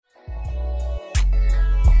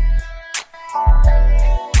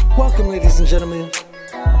Welcome, ladies and gentlemen,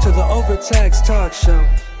 to the Overtaxed Talk Show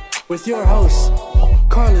with your host,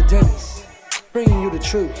 Carla Dennis, bringing you the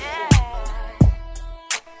truth.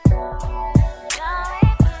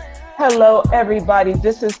 Hello, everybody.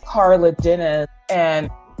 This is Carla Dennis, and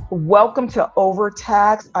welcome to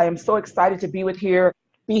Overtaxed. I am so excited to be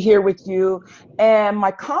here with you. And my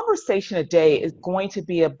conversation today is going to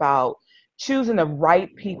be about choosing the right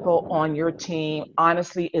people on your team.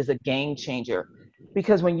 Honestly, is a game changer.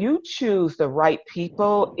 Because when you choose the right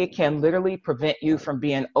people, it can literally prevent you from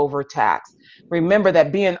being overtaxed. Remember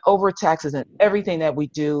that being overtaxed is in everything that we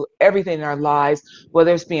do, everything in our lives,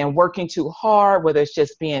 whether it's being working too hard, whether it's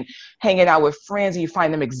just being hanging out with friends and you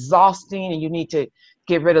find them exhausting and you need to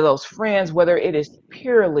get rid of those friends, whether it is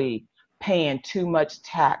purely paying too much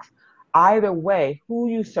tax. Either way, who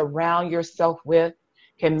you surround yourself with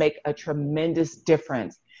can make a tremendous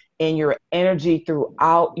difference in your energy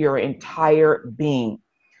throughout your entire being.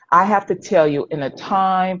 I have to tell you, in a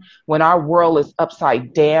time when our world is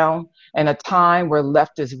upside down, and a time where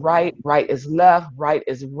left is right, right is left, right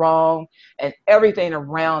is wrong, and everything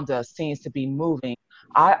around us seems to be moving,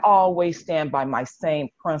 I always stand by my same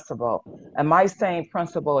principle. And my same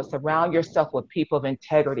principle is surround yourself with people of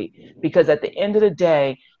integrity, because at the end of the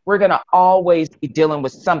day, we're going to always be dealing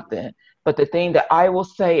with something. But the thing that I will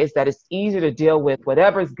say is that it's easier to deal with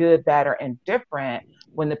whatever's good, bad, or indifferent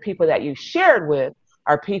when the people that you shared with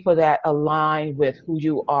are people that align with who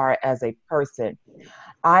you are as a person.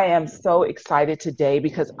 I am so excited today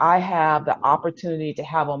because I have the opportunity to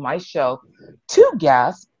have on my show two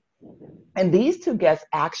guests. And these two guests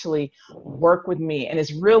actually work with me. And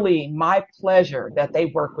it's really my pleasure that they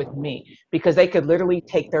work with me because they could literally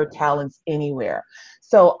take their talents anywhere.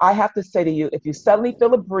 So I have to say to you, if you suddenly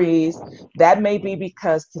feel a breeze, that may be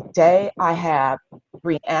because today I have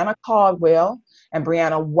Brianna Caldwell and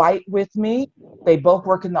Brianna White with me. They both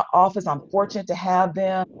work in the office. I'm fortunate to have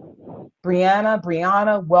them.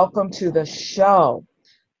 Brianna, welcome to the show.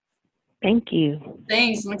 Thank you.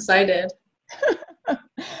 Thanks, I'm excited.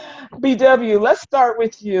 BW, let's start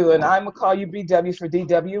with you, and I'm gonna call you BW for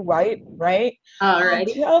DW White, right? All right.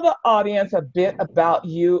 Tell the audience a bit about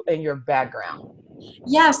you and your background.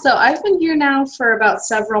 Yeah, so I've been here now for about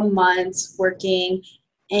several months working,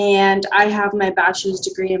 and I have my bachelor's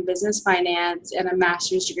degree in business finance and a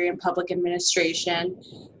master's degree in public administration.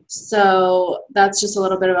 So that's just a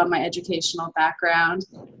little bit about my educational background.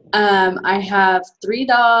 I have 3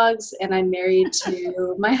 dogs, and I'm married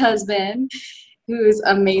to my husband, who's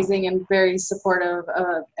amazing and very supportive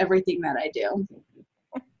of everything that I do.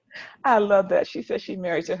 I love that. She said she's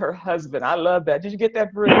married to her husband. I love that. Did you get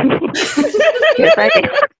that, Brie? Yes, I did.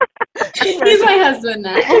 He's my husband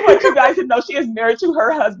now. She wants you guys to know she is married to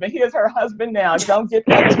her husband. He is her husband now. Don't get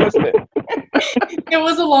that twisted. It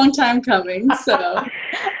was a long time coming, so.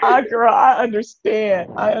 Girl, I understand.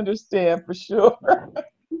 I understand for sure.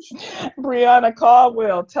 Brianna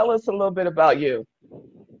Caldwell, tell us a little bit about you.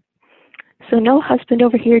 So no husband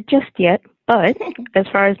over here just yet, but as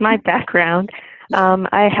far as my background,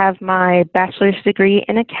 I have my bachelor's degree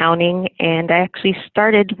in accounting, and I actually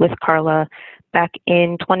started with Carla back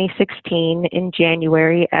in 2016 in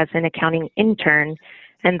January as an accounting intern.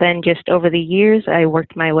 And then just over the years, I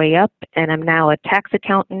worked my way up, and I'm now a tax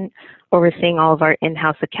accountant overseeing all of our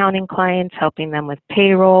in-house accounting clients, helping them with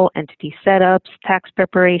payroll, entity setups, tax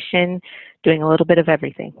preparation, doing a little bit of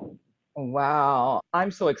everything. Wow.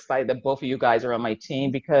 I'm so excited that both of you guys are on my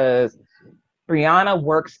team because Brianna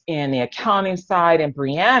works in the accounting side and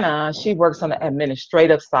Brianna, she works on the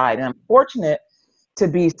administrative side. And I'm fortunate to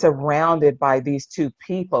be surrounded by these two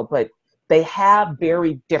people, but they have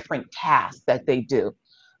very different tasks that they do.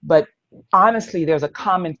 But honestly, there's a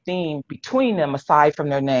common theme between them aside from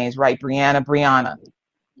their names, right? Brianna.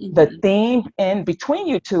 Mm-hmm. The theme in between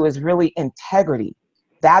you two is really integrity.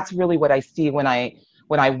 That's really what I see when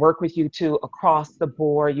I work with you two across the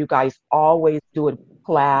board. You guys always do it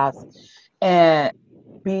class. And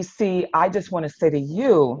BC, I just want to say to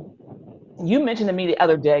you, you mentioned to me the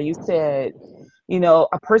other day, you said, you know,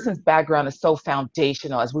 a person's background is so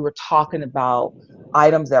foundational as we were talking about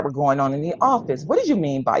items that were going on in the office. What did you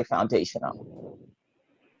mean by foundational?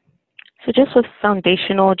 So just with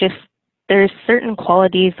foundational, just there's certain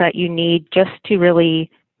qualities that you need just to really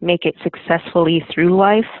make it successfully through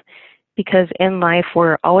life. Because in life,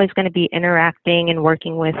 we're always going to be interacting and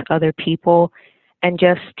working with other people. And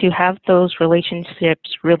just to have those relationships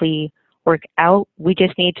really work out, we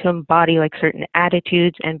just need to embody like certain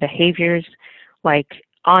attitudes and behaviors like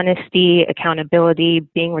honesty, accountability,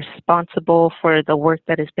 being responsible for the work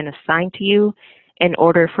that has been assigned to you in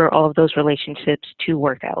order for all of those relationships to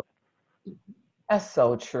work out. That's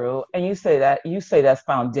so true. And you say that's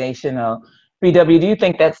foundational. BW, do you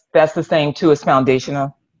think that's the same too as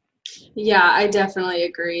foundational? Yeah, I definitely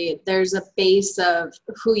agree. There's a base of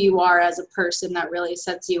who you are as a person that really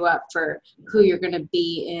sets you up for who you're going to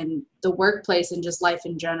be in the workplace and just life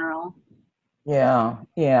in general. Yeah,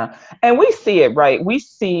 yeah. And we see it, right? We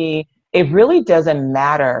see it really doesn't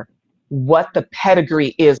matter what the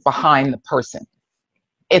pedigree is behind the person.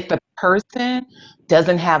 If the person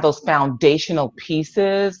doesn't have those foundational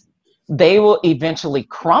pieces, they will eventually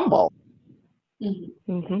crumble. Mhm.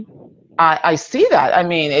 Hmm. I see that. I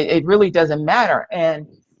mean, it really doesn't matter. And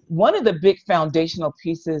one of the big foundational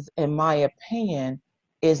pieces, in my opinion,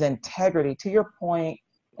 is integrity. To your point,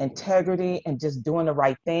 integrity and just doing the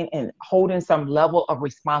right thing and holding some level of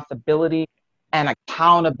responsibility and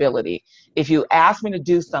accountability. If you ask me to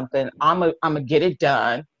do something, I'm gonna get it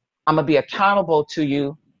done. I'm gonna be accountable to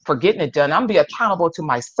you for getting it done. I'm gonna be accountable to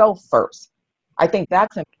myself first. I think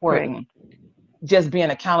that's Right. important, just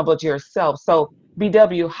being accountable to yourself. So,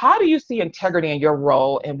 BW, how do you see integrity in your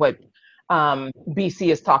role and what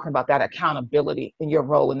BC is talking about, that accountability in your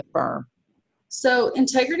role in the firm? So,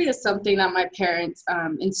 integrity is something that my parents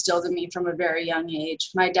instilled in me from a very young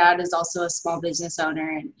age. My dad is also a small business owner,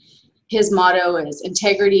 and his motto is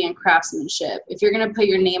integrity and craftsmanship. If you're going to put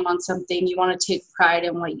your name on something, you want to take pride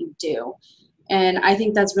in what you do. And I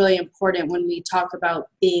think that's really important when we talk about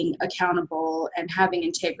being accountable and having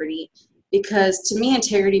integrity, because to me,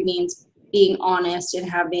 integrity means being honest and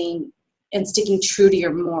having and sticking true to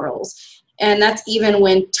your morals. And that's even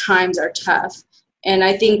when times are tough. And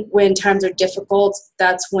I think when times are difficult,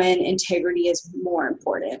 that's when integrity is more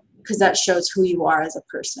important because that shows who you are as a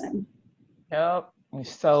person. Yep,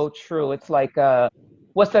 it's so true. It's like,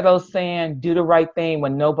 what's that old saying? Do the right thing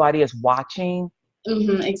when nobody is watching,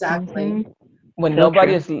 Exactly. Hmm. when So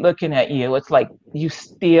nobody true. is looking at you. It's like you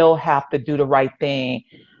still have to do the right thing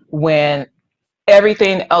when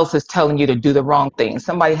everything else is telling you to do the wrong thing.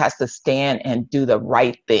 Somebody has to stand and do the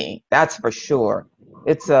right thing. That's for sure.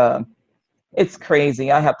 It's it's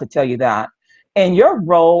crazy. I have to tell you that. And your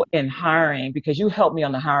role in hiring, because you helped me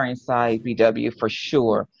on the hiring side, BW, for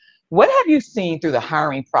sure. What have you seen through the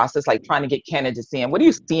hiring process, like trying to get candidates in? What do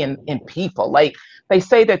you see in people? Like they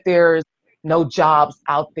say that there's no jobs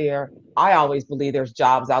out there. I always believe there's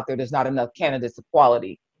jobs out there. There's not enough candidates of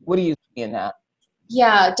quality. What do you see in that?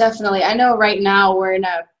 Yeah, definitely. I know right now we're in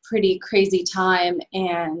a pretty crazy time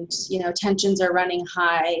and, tensions are running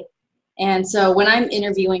high. And so when I'm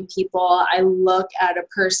interviewing people, I look at a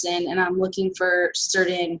person and I'm looking for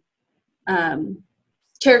certain um,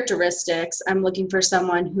 characteristics. I'm looking for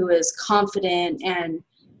someone who is confident and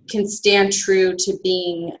can stand true to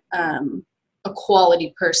being a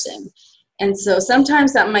quality person. And so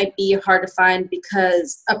sometimes that might be hard to find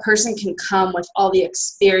because a person can come with all the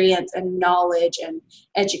experience and knowledge and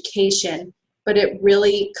education, but it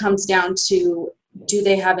really comes down to, do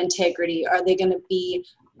they have integrity? Are they going to be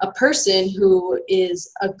a person who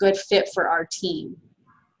is a good fit for our team?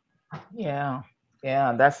 Yeah,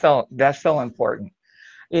 yeah, that's so important.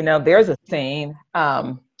 You know, there's a saying,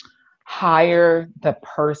 hire the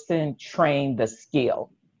person, train the skill.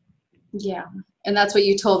 Yeah. And that's what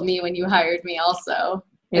you told me when you hired me also.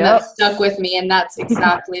 And that Yep. stuck with me. And that's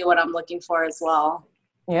exactly what I'm looking for as well.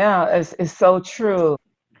 Yeah, it's so true.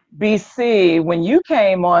 BC, when you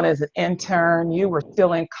came on as an intern, you were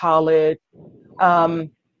still in college, um,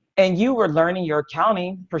 and you were learning your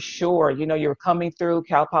accounting for sure. You know, you were coming through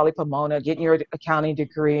Cal Poly Pomona, getting your accounting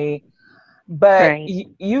degree, but Right.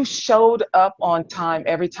 you showed up on time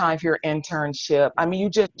every time for your internship. I mean, you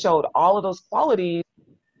just showed all of those qualities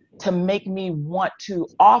to make me want to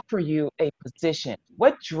offer you a position.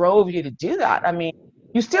 What drove you to do that? I mean,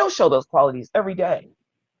 you still show those qualities every day.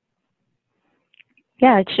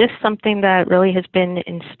 Yeah, it's just something that really has been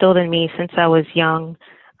instilled in me since I was young.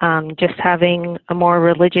 Just having a more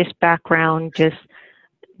religious background, just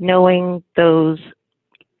knowing those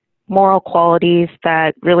moral qualities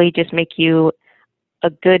that really just make you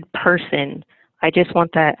a good person. I just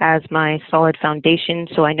want that as my solid foundation.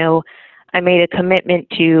 So I know I made a commitment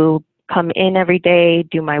to come in every day,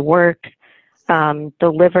 do my work,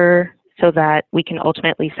 deliver so that we can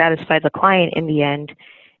ultimately satisfy the client in the end.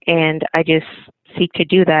 And I just seek to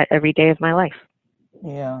do that every day of my life.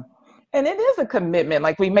 Yeah. And it is a commitment.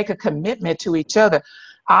 Like we make a commitment to each other.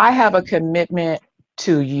 I have a commitment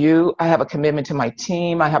to you. I have a commitment to my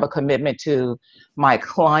team. I have a commitment to my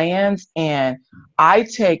clients. And I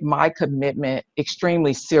take my commitment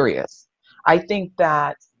extremely serious. I think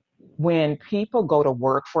that when people go to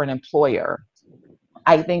work for an employer,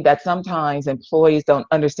 I think that sometimes employees don't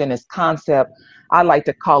understand this concept. I like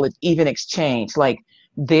to call it even exchange. Like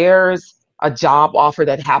there's a job offer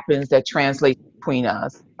that happens that translates between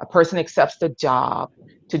us. A person accepts the job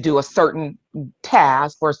to do a certain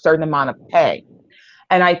task for a certain amount of pay.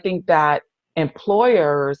 And I think that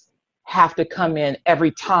employers have to come in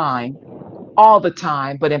every time, all the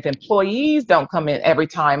time. But if employees don't come in every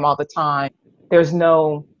time, all the time, there's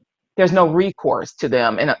no there's no recourse to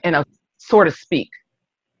them in a sort of speak.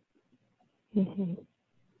 Hmm.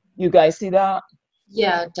 You guys see that?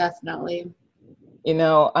 Yeah, definitely.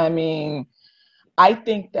 I mean, I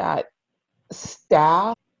think that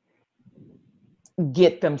staff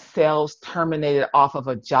get themselves terminated off of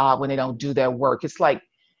a job when they don't do their work. It's like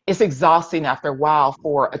it's exhausting after a while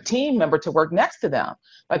for a team member to work next to them.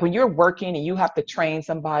 Like when you're working and you have to train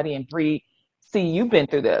somebody and breathe. See, you've been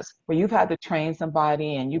through this where you've had to train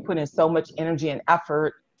somebody and you put in so much energy and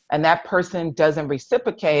effort, and that person doesn't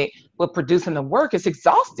reciprocate with producing the work. It's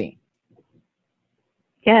exhausting.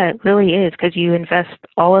 Yeah, it really is, because you invest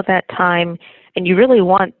all of that time and you really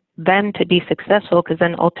want them to be successful, because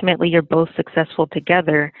then ultimately you're both successful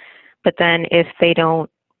together. But then if they don't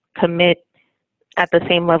commit at the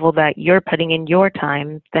same level that you're putting in your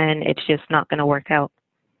time, then it's just not going to work out.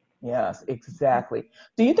 Yes, exactly.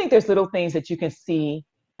 Do you think there's little things that you can see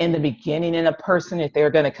in the beginning in a person if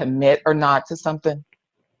they're going to commit or not to something?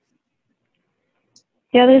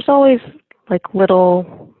 Yeah, there's always like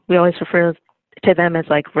little, we always refer to them as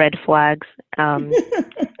like red flags. You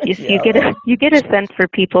Yeah. get a sense for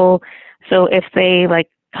people. So if they like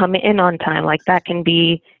come in on time, like that can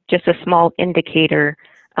be just a small indicator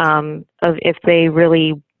of if they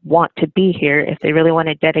really want to be here, if they really want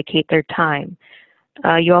to dedicate their time.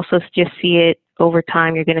 You also just see it over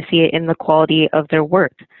time. You're going to see it in the quality of their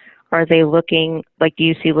work. Are they looking, like, do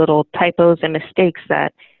you see little typos and mistakes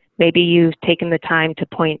that maybe you've taken the time to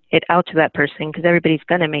point it out to that person, because everybody's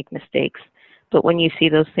going to make mistakes. But when you see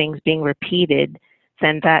those things being repeated,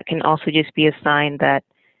 then that can also just be a sign that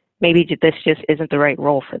maybe this just isn't the right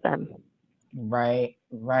role for them. Right,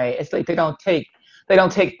 right. It's like they don't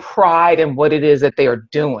take pride in what it is that they are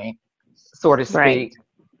doing, so to Right. speak.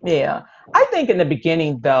 Yeah. I think in the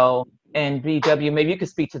beginning though, and BW, maybe you could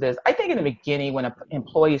speak to this. I think in the beginning when an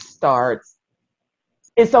employee starts,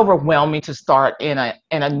 it's overwhelming to start in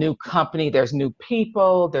a new company. There's new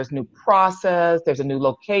people, there's new process, there's a new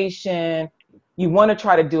location. You want to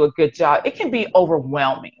try to do a good job. It can be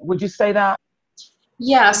overwhelming. Would you say that?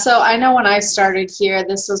 Yeah, so I know when I started here,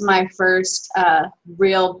 this was my first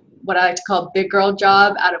real, what I like to call big girl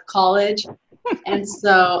job out of college. And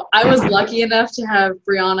so I was lucky enough to have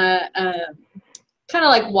Brianna kind of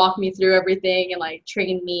like walk me through everything and like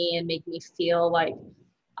train me and make me feel like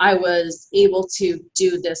I was able to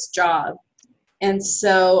do this job. And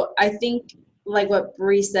so I think, like what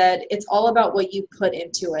Bree said, it's all about what you put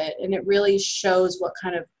into it, and it really shows what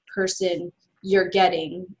kind of person you're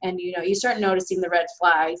getting. And you start noticing the red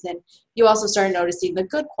flags, and you also start noticing the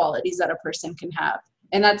good qualities that a person can have.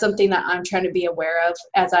 And that's something that I'm trying to be aware of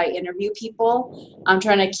as I interview people. I'm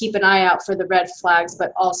trying to keep an eye out for the red flags,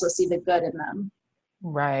 but also see the good in them.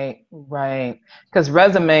 Right, right. Because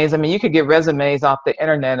resumes, I mean, you could get resumes off the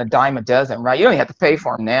internet a dime a dozen, right? You don't even have to pay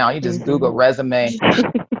for them now. You just Google Hmm. resume.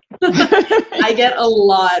 I get a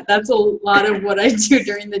lot. That's a lot of what I do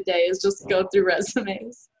during the day is just go through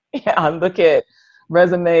resumes. Yeah, look at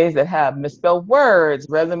resumes that have misspelled words,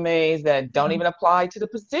 resumes that don't even apply to the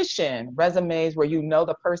position, resumes where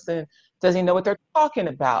the person doesn't even know what they're talking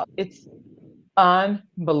about. It's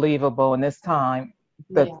unbelievable in this time,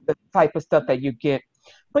 Yeah. the type of stuff that you get.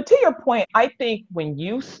 But to your point, I think when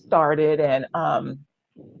you started and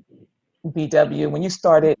BW, when you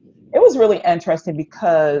started, it was really interesting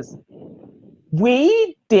because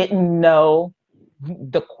we didn't know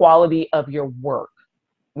the quality of your work.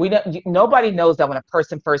 Nobody knows that when a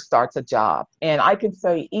person first starts a job. And I can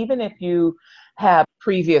say, even if you have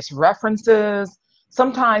previous references,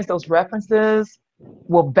 sometimes those references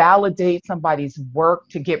will validate somebody's work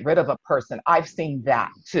to get rid of a person. I've seen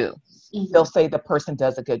that too. They'll Mhm. say the person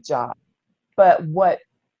does a good job. But what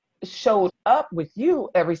showed up with you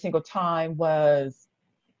every single time was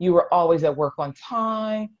you were always at work on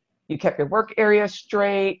time. You kept your work area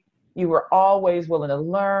straight. You were always willing to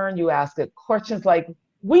learn. You asked good questions. Like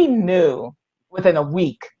we knew within a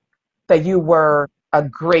week that you were a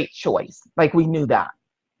great choice. Like we knew that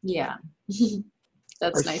Yeah. for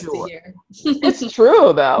That's nice to sure. hear. It's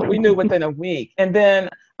true though. We knew within a week. And then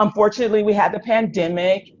unfortunately we had the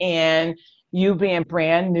pandemic and you being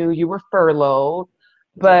brand new, you were furloughed.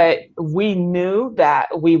 Yeah. But we knew that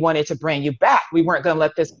we wanted to bring you back. We weren't going to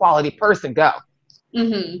let this quality person go.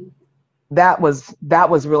 Hmm. That was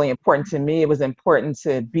really important to me. It was important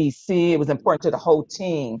to BC. It was important to the whole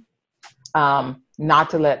team. not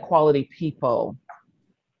to let quality people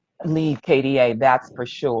leave KDA. That's for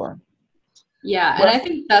sure. Yeah, and I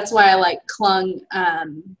think that's why I like clung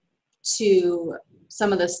to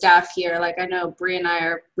some of the staff here. Like I know Bree and I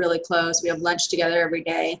are really close. We have lunch together every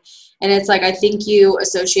day. And it's like I think you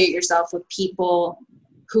associate yourself with people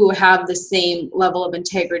who have the same level of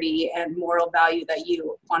integrity and moral value that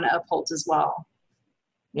you want to uphold as well.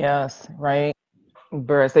 Yes, right.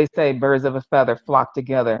 Birds, they say birds of a feather flock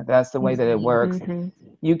together. That's the way that it works. Mm-hmm.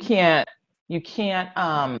 You can't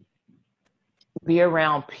be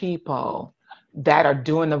around people that are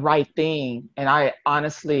doing the right thing. And I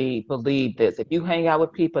honestly believe this. If you hang out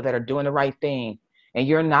with people that are doing the right thing and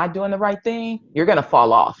you're not doing the right thing, you're going to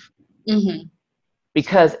fall off. Mm-hmm.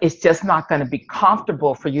 Because it's just not going to be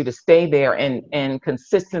comfortable for you to stay there and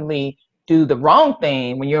consistently do the wrong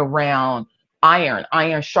thing when you're around iron.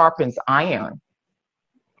 Iron sharpens iron.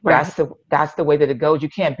 Right. That's the way that it goes. You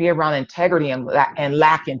can't be around integrity and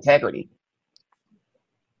lack integrity.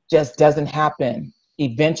 Just doesn't happen.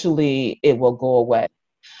 Eventually, it will go away.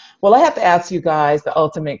 Well, I have to ask you guys the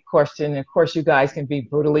ultimate question. Of course, you guys can be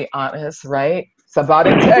brutally honest, right? It's about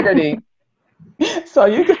integrity. So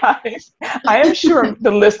you guys, I am sure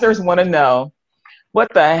the listeners want to know,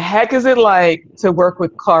 what the heck is it like to work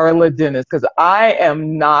with Carla Dennis? Because I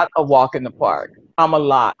am not a walk in the park. I'm a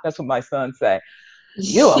lot. That's what my son say.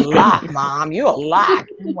 You a lot, Mom. You a lot.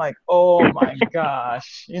 I'm like, oh my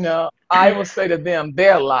gosh. I will say to them,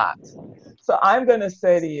 they're a lot. So I'm going to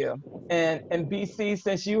say to you, and BC,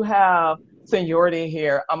 since you have seniority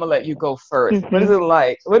here, I'm going to let you go first. Mm-hmm. What is it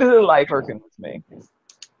like? What is it like working with me?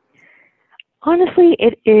 Honestly,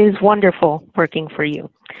 it is wonderful working for you.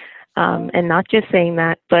 And not just saying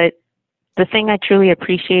that, but the thing I truly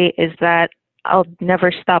appreciate is that I'll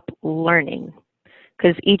never stop learning,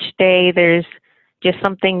 because each day there's just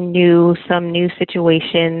something new, some new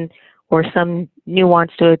situation or some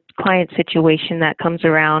nuance to a client situation that comes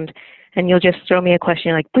around, and you'll just throw me a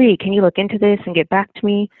question like, Bree, can you look into this and get back to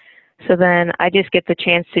me? So then I just get the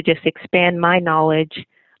chance to just expand my knowledge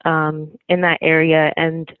in that area.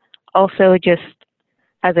 And also just,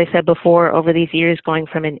 as I said before, over these years, going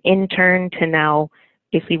from an intern to now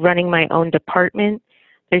basically running my own department,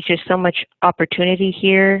 there's just so much opportunity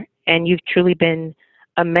here. And you've truly been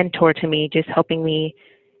a mentor to me, just helping me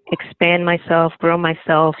expand myself, grow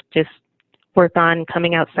myself, just work on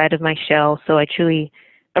coming outside of my shell. So I truly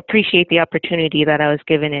appreciate the opportunity that I was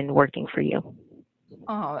given in working for you.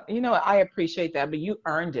 Oh, I appreciate that, but you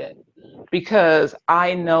earned it, because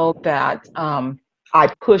I know that I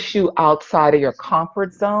push you outside of your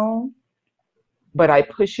comfort zone, but I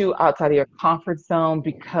push you outside of your comfort zone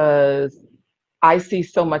because I see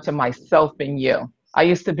so much of myself in you. I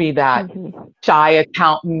used to be that shy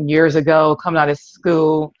accountant years ago, coming out of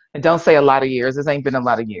school, and don't say a lot of years. This ain't been a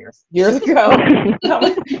lot of years. Years ago,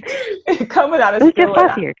 coming out of school.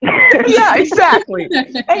 Yeah, exactly.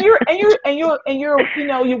 And you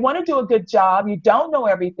want to do a good job. You don't know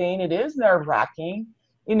everything. It is nerve-wracking,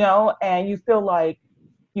 and you feel like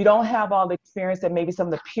you don't have all the experience that maybe some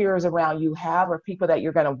of the peers around you have, or people that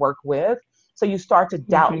you're going to work with. So you start to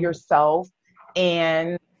doubt yourself,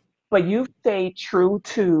 but you stay true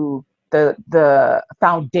to the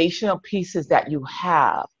foundational pieces that you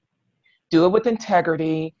have. Do it with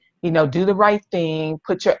integrity, do the right thing,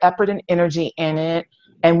 put your effort and energy in it.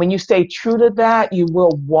 And when you stay true to that, you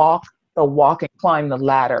will walk the walk and climb the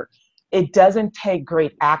ladder. It doesn't take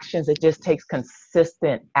great actions. It just takes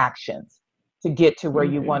consistent actions to get to where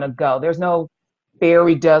you want to go. There's no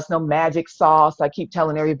fairy dust, no magic sauce. I keep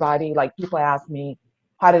telling everybody, like, people ask me,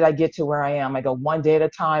 how did I get to where I am? I go one day at a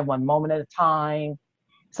time, one moment at a time,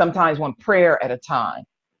 sometimes one prayer at a time,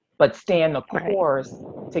 but stay in the course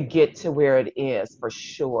to get to where it is, for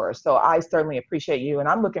sure. So I certainly appreciate you, and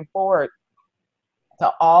I'm looking forward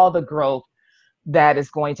to all the growth that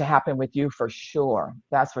is going to happen with you, for sure.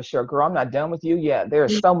 That's for sure. Girl, I'm not done with you yet.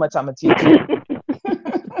 There's so much I'm going to teach you.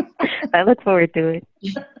 I look forward to it.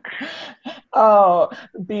 Oh,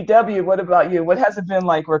 BW, what about you? What has it been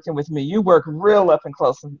like working with me? You work real up and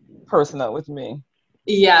close and personal with me.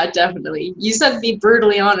 Yeah, definitely. You said be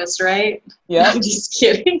brutally honest, right? Yeah. I'm just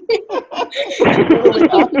kidding. Brutally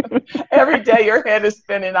honest. Every day your head is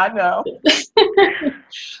spinning, I know.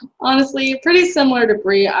 Honestly, pretty similar to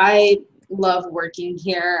Bree. I love working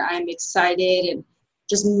here. I'm excited and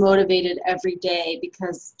just motivated every day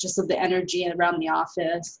because just of the energy around the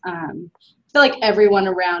office. I feel like everyone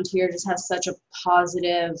around here just has such a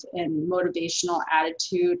positive and motivational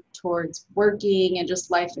attitude towards working and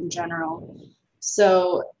just life in general.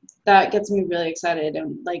 So that gets me really excited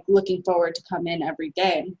and like looking forward to come in every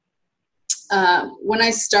day. When I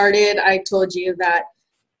started, I told you that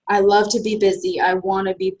I love to be busy. I want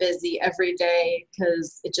to be busy every day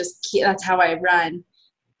because that's how I run.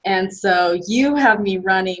 And so you have me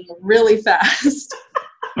running really fast.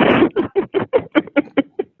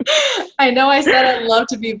 I know I said I'd love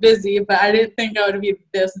to be busy, but I didn't think I would be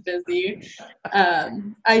this busy.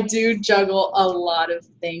 I do juggle a lot of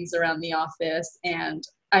things around the office, and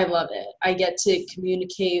I love it. I get to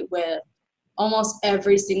communicate with almost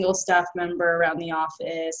every single staff member around the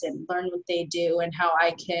office and learn what they do and how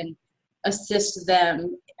I can assist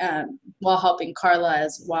them while helping Carla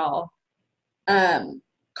as well.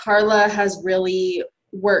 Carla has really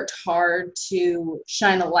worked hard to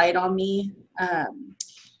shine a light on me.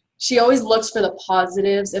 She always looks for the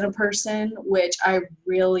positives in a person, which I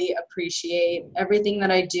really appreciate. Everything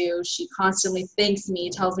that I do, she constantly thanks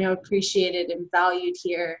me, tells me I'm appreciated and valued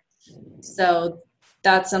here. So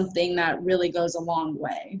that's something that really goes a long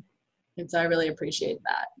way. And so I really appreciate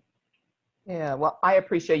that. Yeah, well, I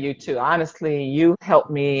appreciate you too. Honestly, you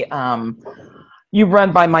helped me. You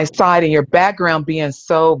run by my side, and your background being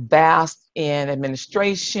so vast in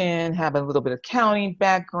administration, having a little bit of accounting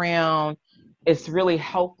background, it's really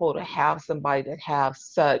helpful to have somebody that have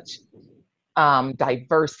such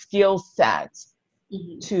diverse skill sets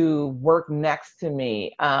to work next to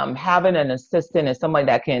me. Having an assistant and somebody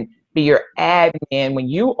that can be your admin when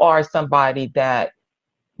you are somebody that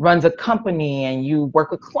runs a company and you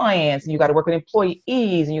work with clients and you got to work with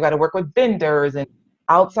employees and you got to work with vendors and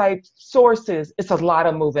outside sources. It's a lot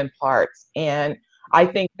of moving parts. And I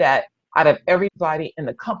think that out of everybody in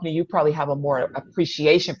the company, you probably have a more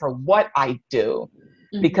appreciation for what I do,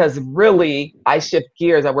 because really I shift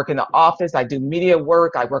gears. I work in the office, I do media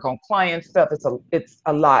work, I work on client stuff. It's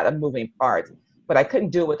a lot of moving parts, but I couldn't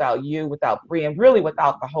do it without you, without Bree, and really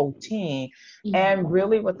without the whole team, and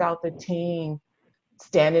really without the team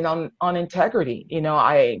standing on integrity. You know,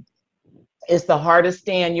 it's the hardest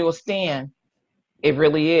stand you'll stand. It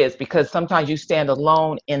really is, because sometimes you stand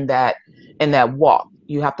alone in that walk.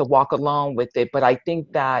 You have to walk along with it. But I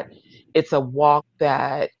think that it's a walk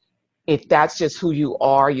that if that's just who you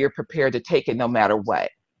are, you're prepared to take it no matter what.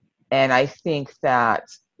 And I think that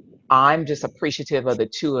I'm just appreciative of the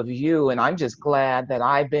two of you. And I'm just glad that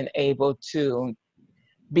I've been able to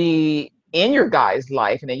be in your guys'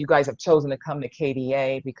 life and that you guys have chosen to come to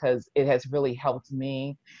KDA, because it has really helped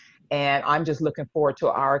me. And I'm just looking forward to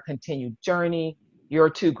our continued journey, your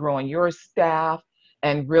two growing your staff,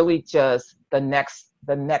 and really just the next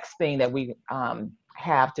thing that we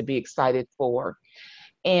have to be excited for.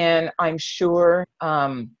 And I'm sure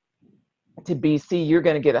to BC, you're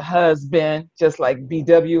going to get a husband just like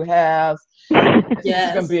BW has.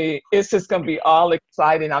 Yes. It's just going to be all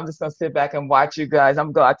exciting. I'm just going to sit back and watch you guys. I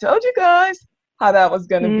told you guys how that was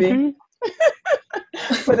going to be.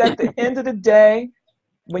 But at the end of the day,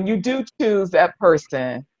 when you do choose that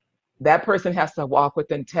person has to walk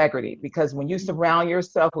with integrity, because when you surround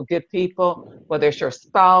yourself with good people, whether it's your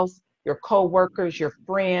spouse, your coworkers, your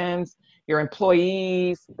friends, your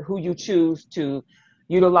employees, who you choose to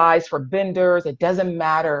utilize for vendors, it doesn't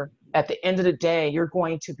matter. At the end of the day, you're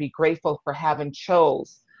going to be grateful for having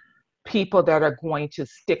chose people that are going to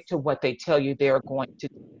stick to what they tell you they're going to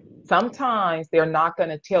do. Sometimes they're not going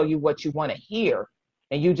to tell you what you want to hear,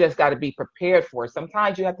 and you just got to be prepared for it.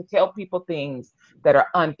 Sometimes you have to tell people things that are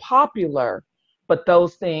unpopular, but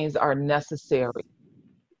those things are necessary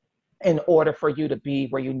in order for you to be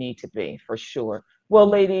where you need to be, for sure. Well,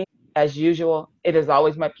 ladies, as usual, it is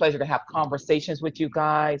always my pleasure to have conversations with you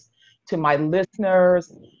guys. To my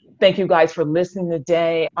listeners, thank you guys for listening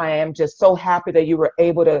today. I am just so happy that you were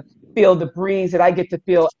able to feel the breeze that I get to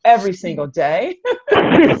feel every single day.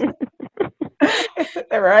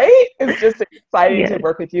 Right? It's just exciting to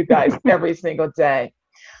work with you guys every single day.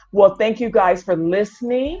 Well, thank you guys for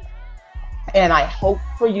listening. And I hope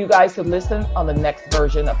for you guys to listen on the next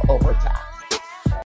version of Overtime.